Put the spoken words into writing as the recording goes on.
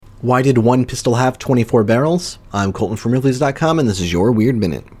Why did one pistol have 24 barrels? I'm Colton from Ripley's.com, and this is your Weird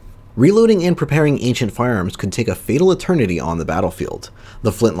Minute. Reloading and preparing ancient firearms could take a fatal eternity on the battlefield.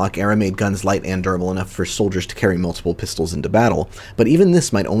 The flintlock era made guns light and durable enough for soldiers to carry multiple pistols into battle, but even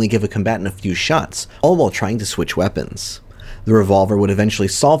this might only give a combatant a few shots, all while trying to switch weapons. The revolver would eventually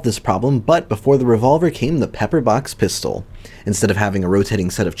solve this problem, but before the revolver came the pepperbox pistol. Instead of having a rotating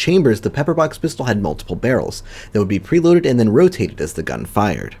set of chambers, the pepperbox pistol had multiple barrels that would be preloaded and then rotated as the gun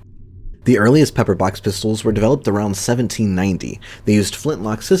fired. The earliest pepperbox pistols were developed around 1790. They used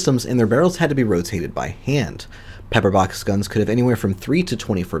flintlock systems, and their barrels had to be rotated by hand. Pepperbox guns could have anywhere from 3 to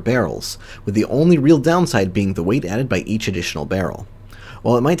 24 barrels, with the only real downside being the weight added by each additional barrel.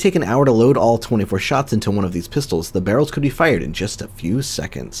 While it might take an hour to load all 24 shots into one of these pistols, the barrels could be fired in just a few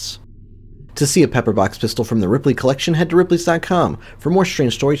seconds. To see a pepperbox pistol from the Ripley collection, head to Ripley's.com. For more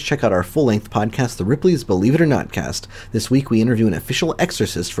strange stories, check out our full-length podcast, The Ripley's Believe It or Not Cast. This week we interview an official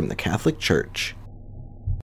exorcist from the Catholic Church.